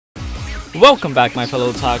Welcome back, my fellow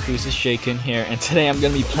otakus. It's Jeikun here, and today I'm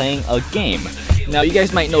going to be playing a game. Now, you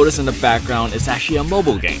guys might notice in the background, it's actually a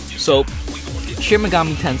mobile game. So, Shin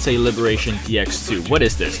Megami Tensei Liberation Dx2. What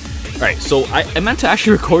is this? Alright, so I meant to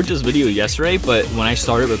actually record this video yesterday, but when I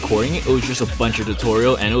started recording it, it was just a bunch of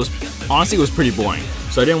tutorial, and honestly, it was pretty boring.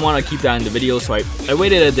 So I didn't want to keep that in the video, so I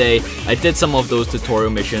waited a day, I did some of those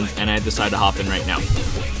tutorial missions, and I decided to hop in right now.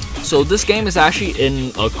 So this game is actually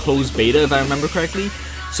in a closed beta, if I remember correctly.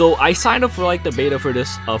 So I signed up for like the beta for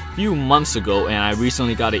this a few months ago, and I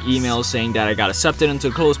recently got an email saying that I got accepted into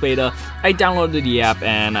a closed beta. I downloaded the app,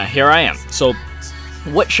 and here I am. So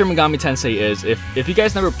what Shin Megami Tensei is, if you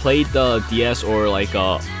guys never played the DS or like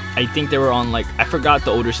I think they were on like, I forgot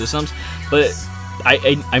the older systems, but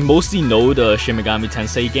I mostly know the Shin Megami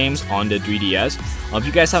Tensei games on the 3DS. If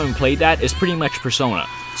you guys haven't played that, it's pretty much Persona.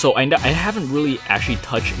 So I haven't really actually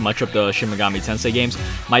touched much of the Shin Megami Tensei games.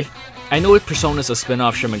 I know Persona is a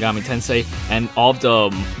spin-off Shin Megami Tensei, and all of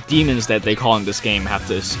the demons that they call in this game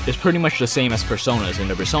is pretty much the same as Personas in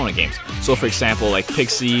the Persona games. So for example, like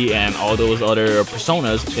Pixie and all those other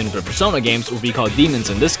Personas in the Persona games would be called demons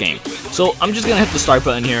in this game. So I'm just gonna hit the start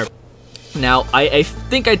button here. Now, I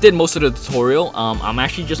think I did most of the tutorial. I'm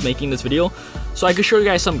actually just making this video so I could show you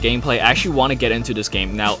guys some gameplay. I actually want to get into this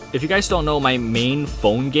game. Now, if you guys don't know, my main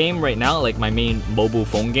phone game right now, like my main mobile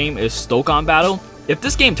phone game, is Dokkan Battle. If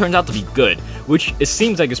this game turns out to be good, which it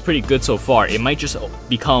seems like it's pretty good so far, it might just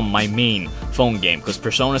become my main phone game, because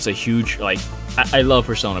Persona is a huge, like, I love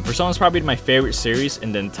Persona. Persona is probably my favorite series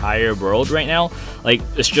in the entire world right now. Like,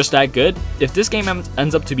 it's just that good. If this game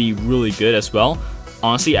ends up to be really good as well,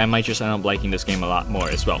 honestly, I might just end up liking this game a lot more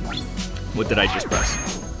as well. What did I just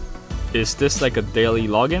press? Is this like a daily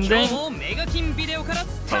login thing?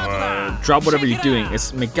 Drop whatever you're doing.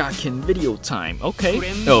 It's Megakin video time. Okay.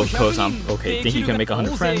 Oh, of course I'm okay. Think you can make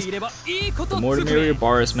 100 friends. The more the merrier.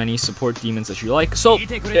 Borrow as many support demons as you like. So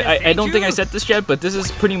I don't think I said this yet, but this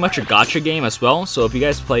is pretty much a gacha game as well. So if you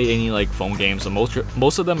guys play any like phone games, so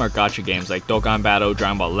most of them are gacha games, like Dokkan Battle,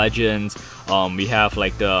 Dragon Ball Legends. We have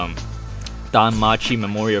like the Danmachi,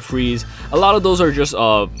 Memoria Freeze. A lot of those are just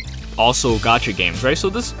also gacha games, right? So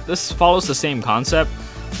this follows the same concept.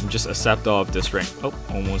 Just accept all of this ring. Oh,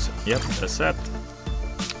 almost. Yep, accept.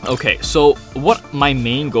 Okay, so what my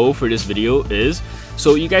main goal for this video is,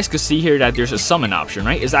 so you guys could see here that there's a summon option,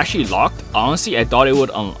 right? It's actually locked. Honestly, I thought it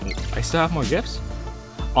would I still have more gifts?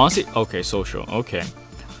 Honestly, okay, social. Okay.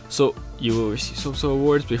 So you will receive social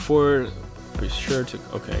awards before. Be sure to.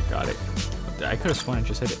 Okay, got it. I could have sworn I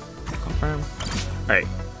just hit it. Confirm. Alright,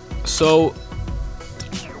 so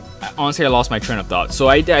honestly I lost my train of thought. So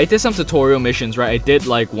I did some tutorial missions, right? I did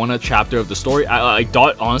like one chapter of the story. I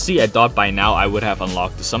thought by now I would have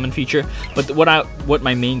unlocked the summon feature, but what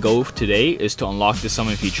my main goal today is to unlock the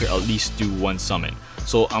summon feature, at least do one summon.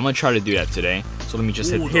 So I'm gonna try to do that today. So let me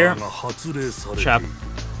just hit here. I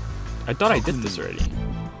thought I did this already.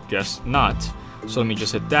 Guess not. So let me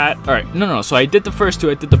just hit that. Alright, no. So I did the first two.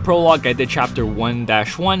 I did the prologue. I did chapter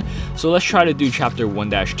 1-1. So let's try to do chapter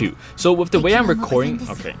 1-2. So with the way I'm recording,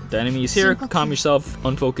 okay, the enemy is here. Calm yourself.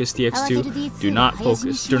 Unfocus DX2. Do not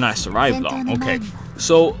focus. Do not survive long. Okay.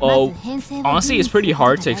 So honestly, it's pretty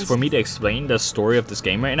hard for me to explain the story of this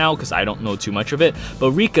game right now because I don't know too much of it.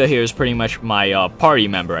 But Rika here is pretty much my party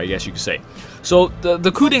member, I guess you could say. So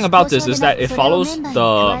the cool thing about this is that it follows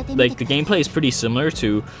the gameplay is pretty similar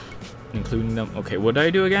to including them. Okay, what did I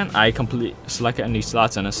do again? I select any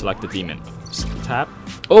slots and then select the demon. Tap.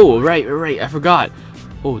 Oh, right. I forgot.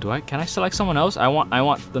 Oh, can I select someone else? I want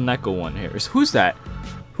the Neko one here. Who's that?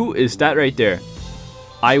 Who is that right there?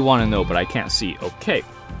 I want to know, but I can't see. Okay.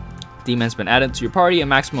 Demon's been added to your party. A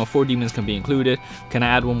maximum of 4 demons can be included. Can I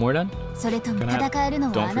add one more then?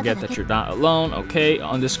 Don't forget that you're not alone. Okay,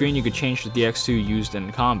 on the screen you could change the DX2 used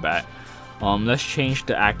in combat. Let's change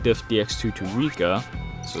the active DX2 to Rika.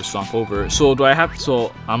 So swap over. So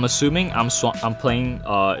I'm assuming I'm playing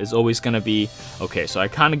is always gonna be okay. So I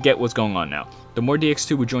kind of get what's going on now. The more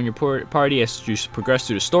DX2 will join your party as you progress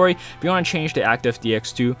through the story. If you want to change the active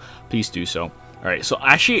DX2, please do so. Alright, so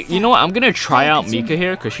actually, you know what? I'm gonna try out Mika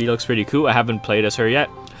here because she looks pretty cool. I haven't played as her yet.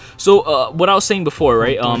 So what I was saying before,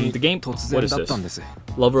 right? The game. What is this?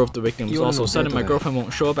 Lover of the victims. Also sudden, my girlfriend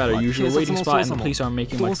won't show up at her usual waiting spot, and the police aren't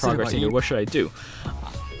making much progress either. What should I do?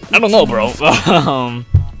 I don't know, bro.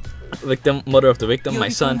 Mother of the victim, my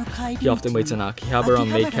son. He often waits in Akihabara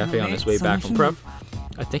maid cafe on his way back from prep.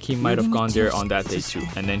 I think he might have gone there on that day too,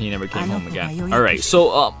 and then he never came home again. Alright,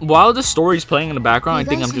 so while the story's playing in the background, I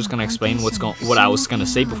think I'm just gonna explain what I was gonna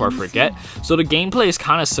say before I forget. So the gameplay is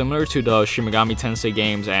kind of similar to the Shin Megami Tensei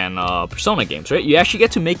games and Persona games, right? You actually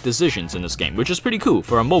get to make decisions in this game, which is pretty cool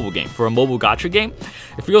for a mobile game. For a mobile gacha game,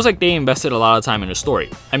 it feels like they invested a lot of time in the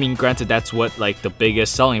story. I mean, granted, that's what like the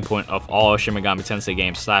biggest selling point of all Shin Megami Tensei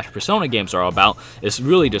games / Persona games are all about, is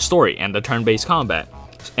really the story and the turn-based combat.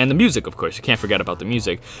 And the music, of course, you can't forget about the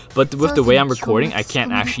music. But with the way I'm recording, I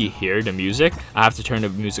can't actually hear the music. I have to turn the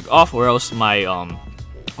music off, or else my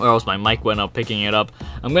mic went up picking it up.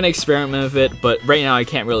 I'm gonna experiment with it, but right now I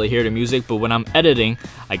can't really hear the music. But when I'm editing,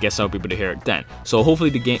 I guess I'll be able to hear it then. So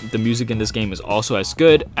hopefully the music in this game is also as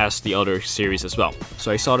good as the other series as well.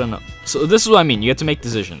 So I saw it in so this is what I mean. You get to make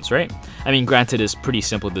decisions, right? I mean, granted, it's pretty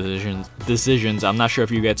simple decisions. I'm not sure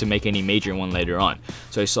if you get to make any major one later on.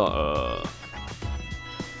 So I saw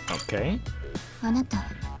okay. In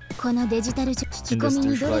this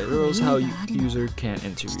digital rules, how user can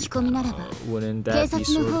interview. Wouldn't that be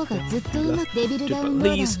sort of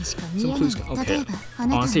okay.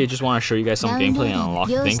 Honestly, I just want to show you guys some gameplay and unlock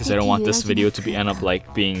the thing, because I don't want this video to end up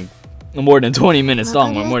like being more than 20 minutes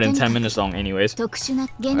long, or more than 10 minutes long anyways.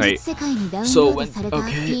 Alright, so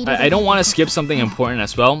okay, I don't want to skip something important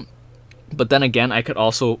as well, but then again, I could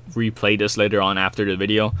also replay this later on after the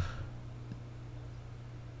video.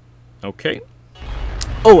 Okay.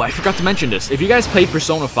 Oh, I forgot to mention this. If you guys played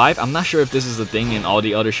Persona 5, I'm not sure if this is a thing in all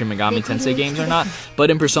the other Shin Megami Tensei games or not, but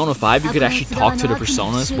in Persona 5, you could actually talk to the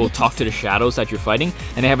personas, well, talk to the shadows that you're fighting,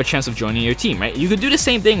 and they have a chance of joining your team, right? You could do the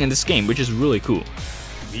same thing in this game, which is really cool.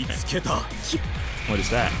 What is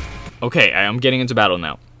that? Okay, I'm getting into battle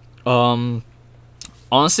now.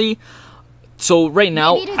 Honestly, so right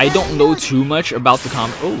now, I don't know too much about the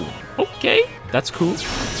combat. Oh, okay. That's cool,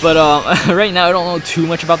 but right now I don't know too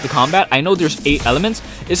much about the combat. I know there's 8 elements.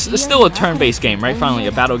 It's still a turn-based game, right? Finally,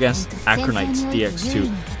 a battle against Acronites Dx2.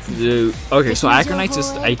 Okay, so Acronites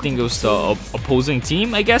is, I think it was the opposing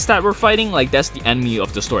team, I guess, that we're fighting. Like, that's the enemy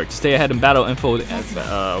of the story. To stay ahead in battle info,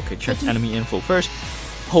 okay, check enemy info first.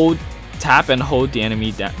 Tap and hold the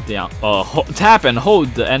enemy down. Tap and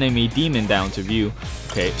hold the enemy demon down to view.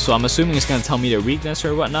 Okay, so I'm assuming it's gonna tell me their weakness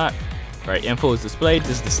or whatnot. Alright, info is displayed.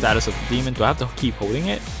 This is the status of the demon. Do I have to keep holding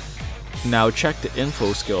it? Now check the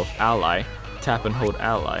info skill of ally. Tap and hold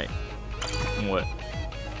ally. What?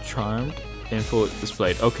 Charmed. Info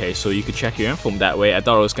displayed. Okay, so you could check your info that way. I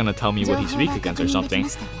thought it was gonna tell me what he's weak against or something.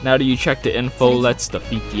 Now that you check the info, let's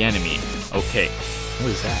defeat the enemy. Okay.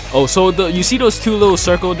 What is that? Oh, so you see those 2 little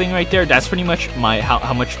circle thing right there? That's pretty much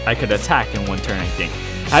how much I could attack in one turn, I think.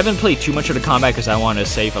 I haven't played too much of the combat because I want to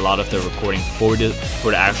save a lot of the recording for the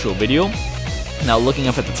actual video. Now looking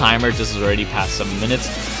up at the timer, this is already past 7 minutes.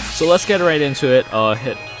 So let's get right into it.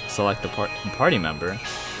 Hit select the party member.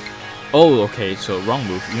 Oh, okay, so wrong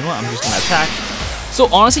move. You know what? I'm just gonna attack. So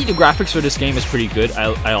honestly, the graphics for this game is pretty good.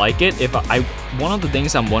 I like it. One of the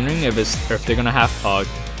things I'm wondering if they're gonna have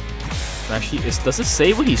actually, does it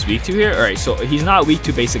say what he's weak to here? Alright, so he's not weak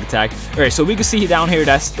to basic attack. Alright, so we can see down here,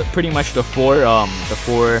 that's pretty much the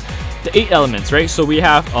 8 elements, right? So we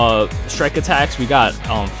have strike attacks, we got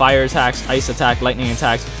fire attacks, ice attack, lightning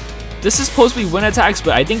attacks. This is supposed to be wind attacks,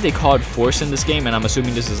 but I think they call it force in this game, and I'm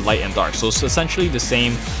assuming this is light and dark. So it's essentially the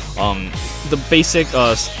same, the basic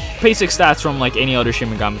stats from like any other Shin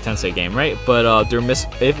Megami Tensei game, right? But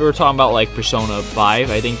if we're talking about like Persona 5,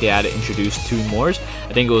 I think they had to introduce 2 more.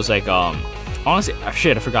 I think it was like honestly,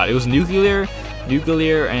 shit, I forgot. It was nuclear,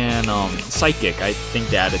 and psychic. I think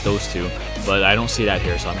they added those 2, but I don't see that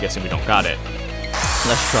here, so I'm guessing we don't got it.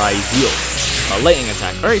 Let's try Zeal. Lightning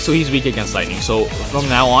attack. Alright, so he's weak against lightning. So from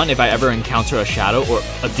now on, if I ever encounter a shadow or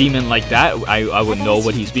a demon like that, I would know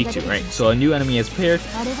what he's weak to, right? So a new enemy has appeared.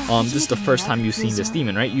 This is the first time you've seen this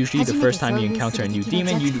demon, right? Usually the first time you encounter a new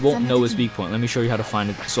demon, you won't know his weak point. Let me show you how to find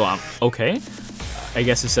it. So okay. I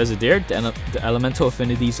guess it says it there. The elemental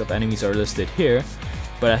affinities of enemies are listed here.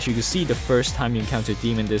 But as you can see, the first time you encounter a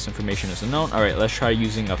demon, this information is unknown. Alright, let's try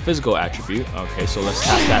using a physical attribute. Okay, so let's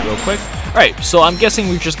tap that real quick. Alright, so I'm guessing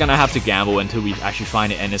we're just gonna have to gamble until we actually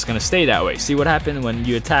find it, and it's gonna stay that way. See what happened when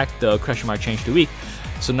you attack, the question mark changed to weak.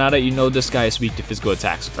 So now that you know this guy is weak to physical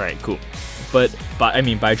attacks. Alright, cool. But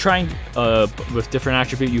by trying with different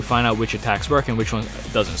attribute, you find out which attacks work and which one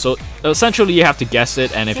doesn't. So essentially you have to guess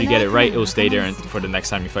it, and if you get it right, it will stay there for the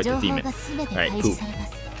next time you fight the demon. Alright, cool.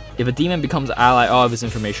 If a demon becomes an ally, all of his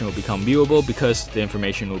information will become viewable because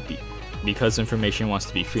information wants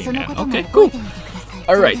to be free, man. Okay, cool.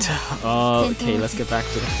 Alright, okay, let's get back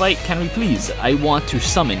to the fight. Can we please? I want to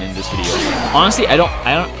summon in this video. Honestly, I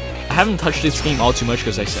haven't touched this game all too much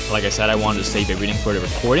because like I said, I wanted to save everything for the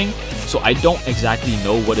recording. So I don't exactly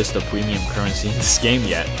know what is the premium currency in this game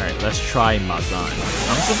yet. Alright, let's try Mazan.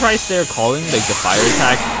 I'm surprised they're calling like the fire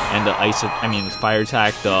attack and the fire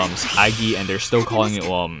attack, the Agi, and they're still calling it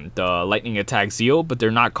the lightning attack Zeo, but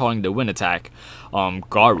they're not calling the wind attack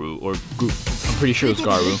Garu or Gu. I'm pretty sure it's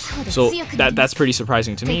Garu. So that's pretty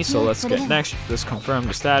surprising to me. So let's get next. Let's confirm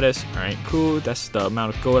the status. Alright, cool. That's the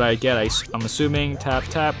amount of gold I get. I'm assuming. Tap,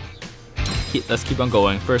 tap. Let's keep on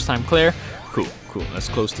going. First time clear. Cool, cool. Let's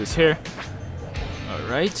close this here.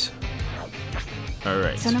 Alright.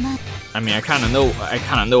 Alright. I mean, I kind of know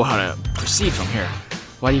how to proceed from here.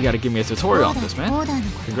 Why do you gotta give me a tutorial on this, man?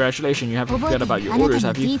 Congratulations, you haven't forgot about your orders,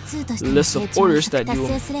 have you? List of orders that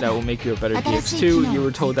will make you a better DX2. You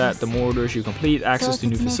were told that the more orders you complete, access to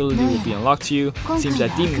new facility will be unlocked to you. Seems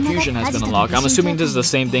that Demon Fusion has been unlocked. I'm assuming this is the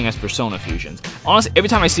same thing as Persona Fusions. Honestly, every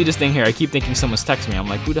time I see this thing here, I keep thinking someone's texting me. I'm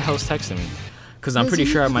like, who the hell's texting me? Because I'm pretty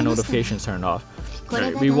sure I have my notifications turned off.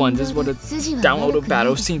 Alright, we won. This is what a downloaded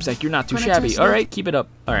battle seems like. You're not too shabby. Alright, keep it up.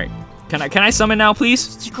 Alright. Can I summon now,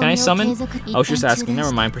 please? Can I summon? I was just asking.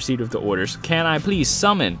 Never mind. Proceed with the orders. Can I please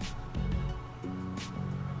summon?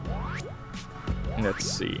 Let's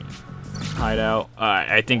see. Hideout.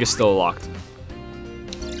 I think it's still locked.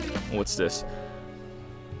 What's this?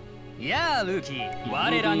 We actually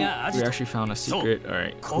found a secret.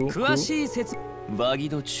 Alright, cool, cool. Who's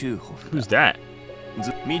that?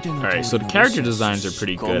 Alright, so the character designs are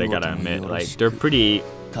pretty good, I gotta admit. Like, they're pretty...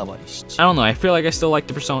 I don't know, I feel like I still like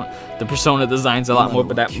the Persona designs a lot more,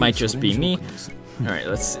 but that might just be me. Alright,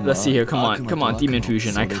 let's see here. Come on, Demon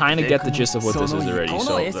Fusion. I kind of get the gist of what this is already,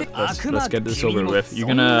 so let's get this over with. You're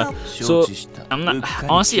gonna... So, I'm not...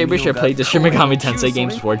 Honestly, I wish I played the Shin Megami Tensei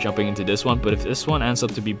games before jumping into this one, but if this one ends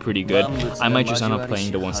up to be pretty good, I might just end up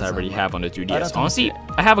playing the ones I already have on the 2DS. Honestly,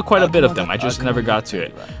 I have quite a bit of them, I just never got to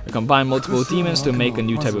it. I combine multiple demons to make a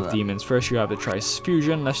new type of demons. First, you have to try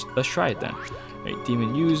Fusion. Let's try it then. Alright,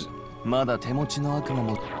 Demon Use...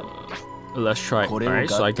 Let's try. Alright,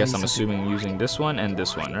 so I guess I'm assuming using this one and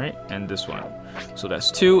this one, right? And this one. So that's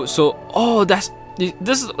 2. So, oh, this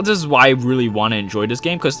is why I really want to enjoy this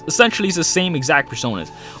game, because essentially it's the same exact personas,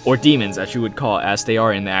 or demons as you would call it, as they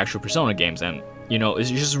are in the actual Persona games. And, you know, it's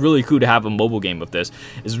just really cool to have a mobile game of this.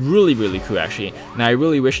 It's really, really cool, actually. And I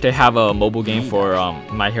really wish they have a mobile game for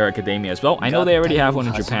My Hero Academia as well. I know they already have one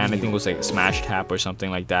in Japan. I think it was like Smash Tap or something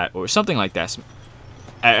like that.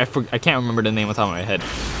 I can't remember the name on top of my head,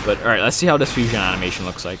 but alright, let's see how this fusion animation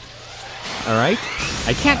looks like. Alright,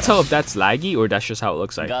 I can't tell if that's laggy or that's just how it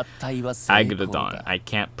looks like. Agadodon, I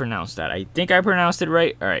can't pronounce that. I think I pronounced it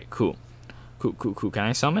right. Alright, cool. Cool. Can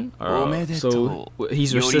I summon? So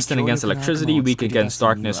he's resistant against electricity, weak against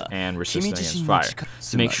darkness, and resistant against fire.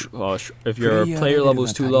 To make sure, if your player level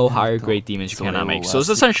is too low, higher grade demons you cannot make. So it's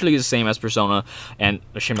essentially the same as Persona and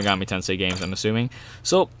the Shin Megami Tensei games, I'm assuming.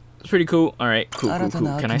 So it's pretty cool. Alright, cool.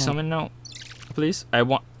 Can I summon now? Please?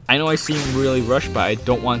 I know I seem really rushed, but I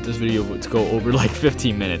don't want this video to go over like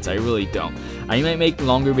 15 minutes. I really don't. I might make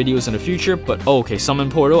longer videos in the future, but oh, okay,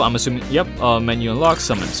 summon portal. I'm assuming, yep, menu unlock,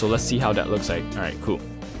 summon. So let's see how that looks like. Alright, cool.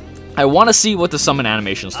 I want to see what the summon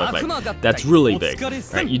animations look like. That's really big.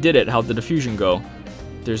 Alright, you did it. How did the fusion go?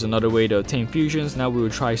 There's another way to obtain fusions. Now we will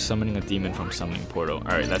try summoning a demon from summoning portal.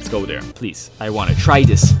 Alright, let's go there. Please. I want to try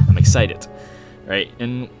this. I'm excited. Right,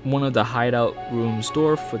 in one of the hideout rooms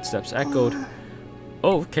door, footsteps echoed.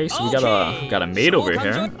 Oh, okay, so we got a maid over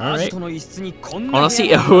here. Alright. Honestly,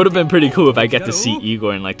 it would have been pretty cool if I get to see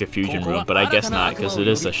Igor in like the fusion room, but I guess not, because it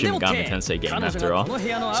is a Shin Megami Tensei game after all.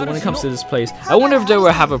 So when it comes to this place, I wonder if they will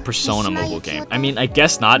have a Persona mobile game. I mean, I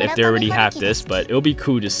guess not if they already have this, but it'll be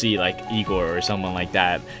cool to see like Igor or someone like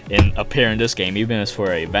that appear in this game, even if it's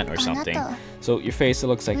for an event or something. So your face, it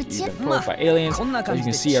looks like you've been probed by aliens. As you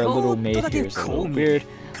can see, our little maid here is a little weird.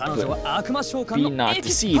 But be not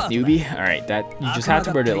deceived, newbie. Alright, you just have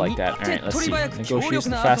to word it like that. Alright, let's see. Negotiate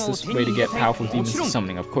the fastest way to get powerful demons to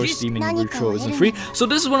summoning. Of course, demon neutral isn't free. So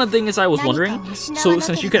this is one of the things I was wondering. So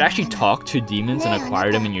since you could actually talk to demons and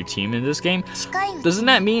acquire them in your team in this game, doesn't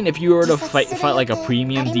that mean if you were to fight like a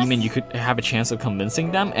premium demon, you could have a chance of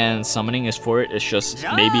convincing them, and summoning is for it? It's just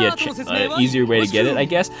maybe an easier way to get it, I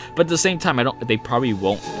guess. But at the same time, they probably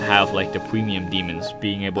won't have like the premium demons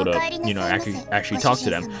being able to, you know, actually talk to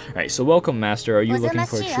them. Alright, so welcome, Master. Are you looking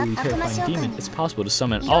for a truly terrifying demon? It's possible to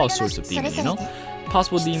summon all sorts of demons, you know?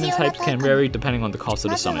 Possible demon types can vary depending on the cost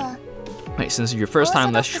of the summon. Right, since it's your first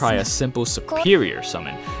time, let's try a simple superior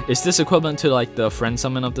summon. Is this equivalent to like the friend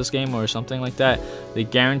summon of this game or something like that? They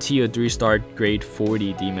guarantee a 3-star grade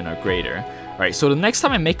 40 demon or greater. Alright, so the next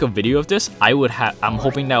time I make a video of this, I'm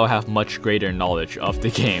hoping that I'll have much greater knowledge of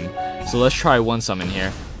the game. So let's try one summon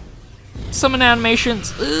here. summon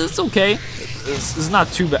animations, it's okay. It's not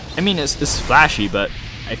too bad. I mean, it's flashy, but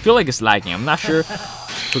I feel like it's lagging. I'm not sure.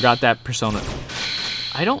 Forgot that Persona.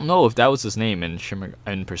 I don't know if that was his name in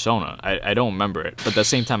Persona. I don't remember it. But at the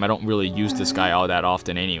same time, I don't really use this guy all that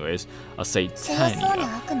often anyways. I'll say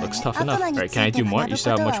Tanya. Looks tough enough. Alright, can I do more? You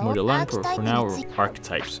still have much more to learn. For now,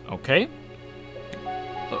 archetypes. Okay.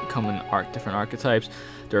 Common different archetypes.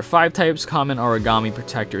 There are 5 types: common, origami,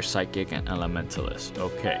 protector, psychic, and elementalist.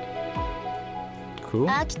 Okay. Cool.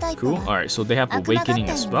 Cool. Alright, so they have awakening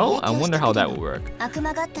as well. I wonder how that will work.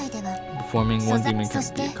 Performing one demon can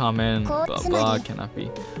be common, blah blah, cannot be.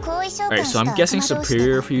 Alright, so I'm guessing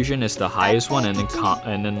superior fusion is the highest one, and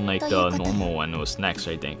then like the normal one was next,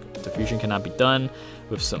 I think. The fusion cannot be done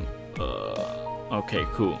with some okay,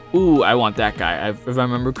 cool. Ooh, I want that guy. If I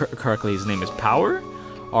remember correctly, his name is Power.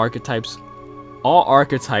 All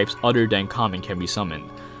archetypes other than common can be summoned.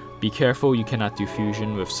 Be careful, you cannot do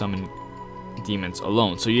fusion with summon demons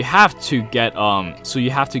alone. So you have to get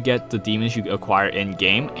the demons you acquire in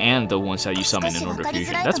game and the ones that you summon in order to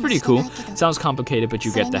fusion. That's pretty cool. Sounds complicated, but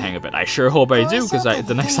you get the hang of it. I sure hope I do, because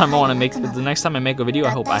the next time I make a video,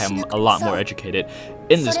 I hope I am a lot more educated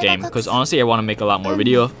in this game, because honestly I want to make a lot more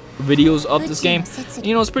videos of this game.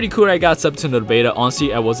 You know, it's pretty cool that I got sub to the beta.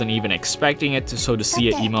 Honestly, I wasn't even expecting it, so to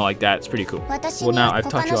see an email like that, it's pretty cool. Well, now I've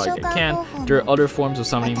taught you all I can. There are other forms of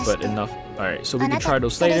summoning, but enough. Alright, so we can try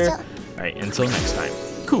those later. Alright, until next time.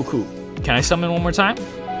 Cool. Can I summon one more time?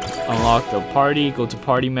 Unlock the party, go to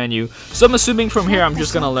party menu. So I'm assuming from here I'm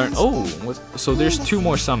just gonna learn. Oh, so there's 2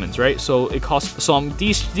 more summons, right? So it costs. So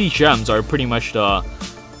these gems are pretty much the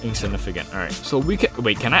insignificant. Alright, so we can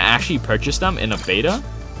wait. Can I actually purchase them in a beta?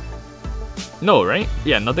 No, right?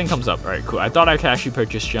 Yeah, nothing comes up. Alright, cool. I thought I could actually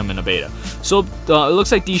purchase gem in a beta. So it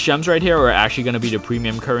looks like these gems right here are actually going to be the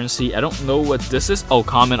premium currency. I don't know what this is. Oh,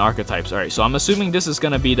 common archetypes. Alright, so I'm assuming this is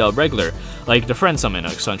going to be the regular, like the friend summon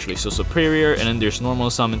essentially. So superior, and then there's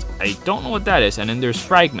normal summons. I don't know what that is. And then there's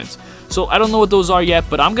fragments. So I don't know what those are yet,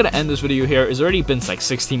 but I'm going to end this video here. It's already been like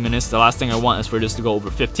 16 minutes. The last thing I want is for this to go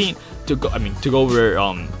over 15, to go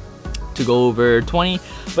over 20.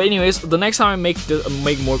 But anyways, the next time I make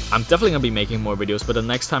more, I'm definitely gonna be making more videos, but the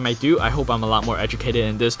next time I do, I hope I'm a lot more educated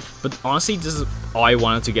in this. But honestly, this is all I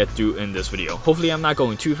wanted to get through in this video. Hopefully I'm not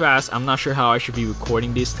going too fast. I'm not sure how I should be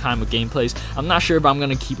recording these kind of gameplays. I'm not sure if I'm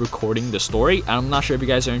gonna keep recording the story. I'm not sure if you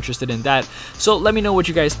guys are interested in that. So let me know what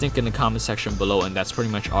you guys think in the comment section below, and that's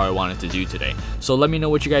pretty much all I wanted to do today. So let me know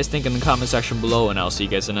what you guys think in the comment section below, and I'll see you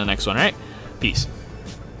guys in the next one. Alright, peace.